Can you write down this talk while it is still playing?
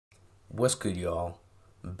What's good, y'all?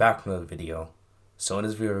 Back from another video. So in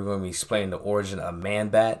this video, we're going to be explaining the origin of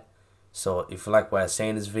Manbat. So if you like what I say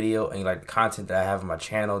in this video and you like the content that I have on my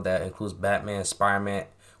channel that includes Batman, Spider-Man,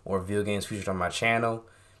 or video games featured on my channel,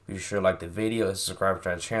 be sure to like the video and subscribe to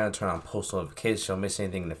our channel. Turn on post notifications so you don't miss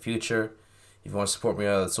anything in the future. If you want to support me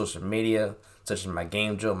on other social media, such as my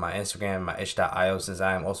game drill, my Instagram, my itch.io, since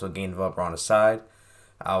I am also a game developer on the side,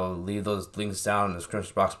 I will leave those links down in the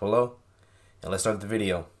description box below. And let's start the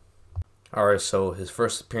video. Alright, so his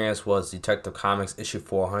first appearance was Detective Comics issue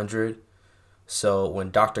 400. So when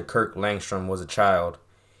Dr. Kirk Langstrom was a child,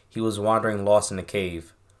 he was wandering lost in a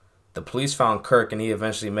cave. The police found Kirk and he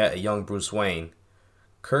eventually met a young Bruce Wayne.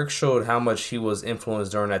 Kirk showed how much he was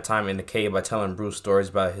influenced during that time in the cave by telling Bruce stories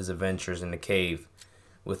about his adventures in the cave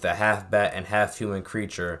with the half-bat and half-human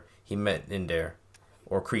creature he met in there,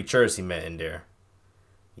 or creatures he met in there.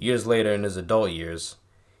 Years later, in his adult years,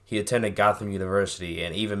 he attended Gotham University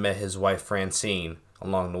and even met his wife Francine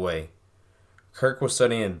along the way. Kirk was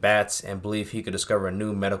studying bats and believed he could discover a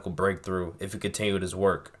new medical breakthrough if he continued his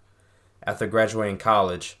work. After graduating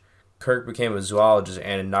college, Kirk became a zoologist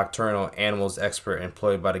and a nocturnal animals expert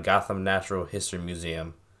employed by the Gotham Natural History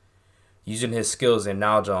Museum. Using his skills and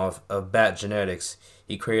knowledge of bat genetics,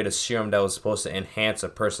 he created a serum that was supposed to enhance a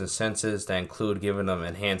person's senses that include giving them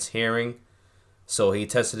enhanced hearing. So he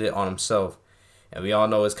tested it on himself, and we all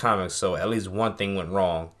know his comics, so at least one thing went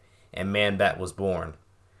wrong, and Man-Bat was born.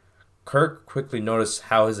 Kirk quickly noticed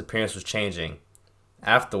how his appearance was changing.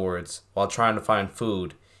 Afterwards, while trying to find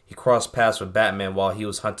food, he crossed paths with Batman while he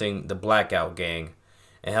was hunting the Blackout Gang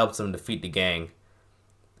and helped him defeat the gang.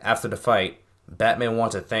 After the fight, Batman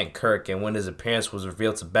wanted to thank Kirk, and when his appearance was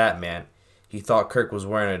revealed to Batman, he thought Kirk was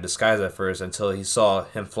wearing a disguise at first until he saw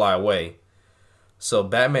him fly away. So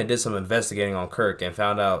Batman did some investigating on Kirk and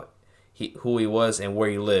found out who he was and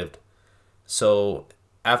where he lived. So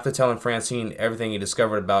after telling Francine everything he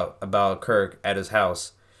discovered about Kirk at his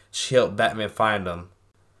house, she helped Batman find him.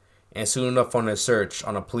 And soon enough, on his search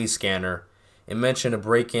on a police scanner, it mentioned a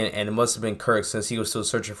break-in, and it must have been Kirk since he was still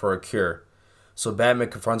searching for a cure. So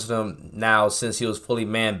Batman confronted him now since he was fully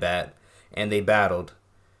Man-Bat, and they battled.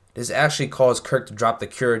 This actually caused Kirk to drop the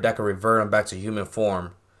cure that could revert him back to human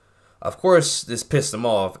form. Of course, this pissed him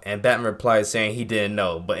off, and Batman replied saying he didn't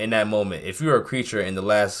know, but in that moment, if you were a creature and the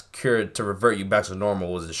last cure to revert you back to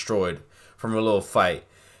normal was destroyed from a little fight,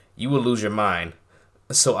 you would lose your mind.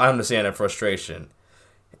 So I understand that frustration.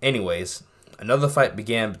 Anyways, another fight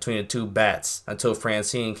began between the two bats until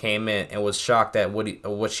Francine came in and was shocked at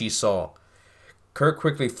what she saw. Kirk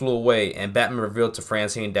quickly flew away, and Batman revealed to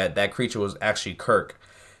Francine that creature was actually Kirk,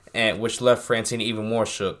 and which left Francine even more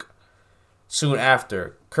shook. Soon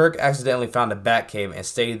after, Kirk accidentally found a Batcave and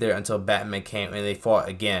stayed there until Batman came and they fought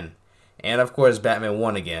again. And of course, Batman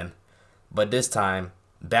won again. But this time,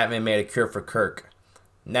 Batman made a cure for Kirk.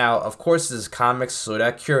 Now, of course, this is comics, so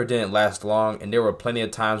that cure didn't last long, and there were plenty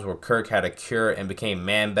of times where Kirk had a cure and became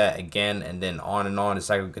Man-Bat again, and then on, the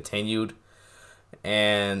cycle continued.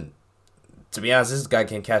 And to be honest, this guy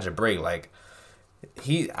can't catch a break. Like,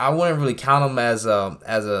 I wouldn't really count him as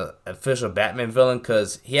a official Batman villain,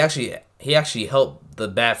 because he actually helped the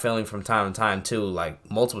Bat family from time to time too, like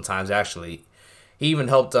multiple times actually. He even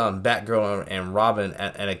helped Batgirl and Robin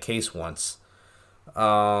at a case once,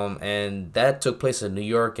 and that took place in New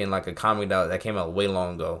York in like a comic that came out way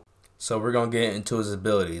long ago. So we're gonna get into his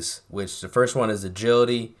abilities, which the first one is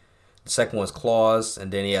agility, the second one is claws,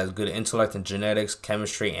 and then he has good intellect and genetics,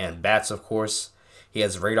 chemistry, and bats of course. He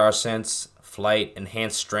has radar sense, flight,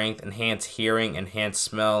 enhanced strength, enhanced hearing, enhanced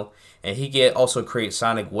smell, and he can also create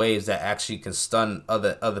sonic waves that actually can stun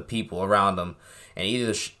other people around him,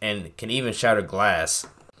 and can even shatter glass.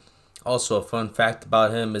 Also, a fun fact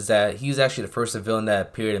about him is that he's actually the first villain that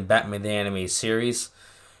appeared in Batman the Animated Series.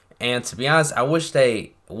 And to be honest, I wish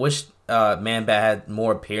Man-Bat had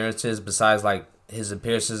more appearances besides like his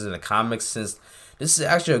appearances in the comics, since this is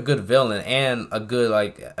actually a good villain and a good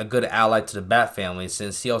ally to the Bat family,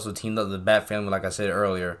 since he also teamed up with the Bat family, like I said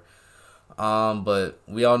earlier. But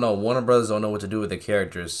we all know Warner Brothers don't know what to do with their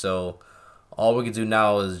characters, so all we can do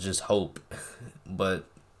now is just hope. But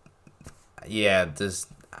yeah,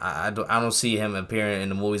 I don't see him appearing in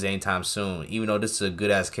the movies anytime soon, even though this is a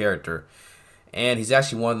good ass character, and he's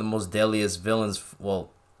actually one of the most deadliest villains,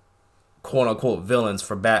 well, quote unquote villains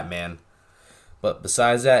for Batman. But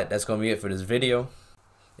besides that, that's going to be it for this video.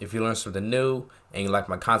 If you learned something new and you like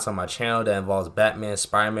my content on my channel that involves Batman,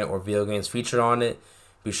 Spider-Man, or video games featured on it,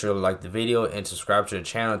 be sure to like the video and subscribe to the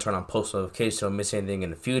channel and turn on post notifications so you don't miss anything in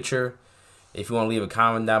the future. If you want to leave a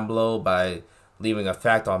comment down below by leaving a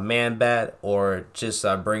fact on Man-Bat, or just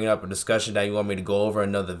bringing up a discussion that you want me to go over in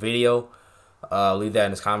another video, Leave that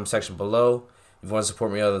in the comment section below. If you want to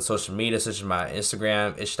support me on other social media, such as my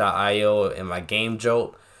Instagram, itch.io, and my Game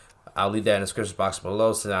Jolt, I'll leave that in the description box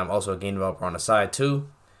below, since I'm also a game developer on the side too.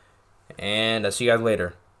 And I'll see you guys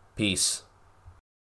later. Peace.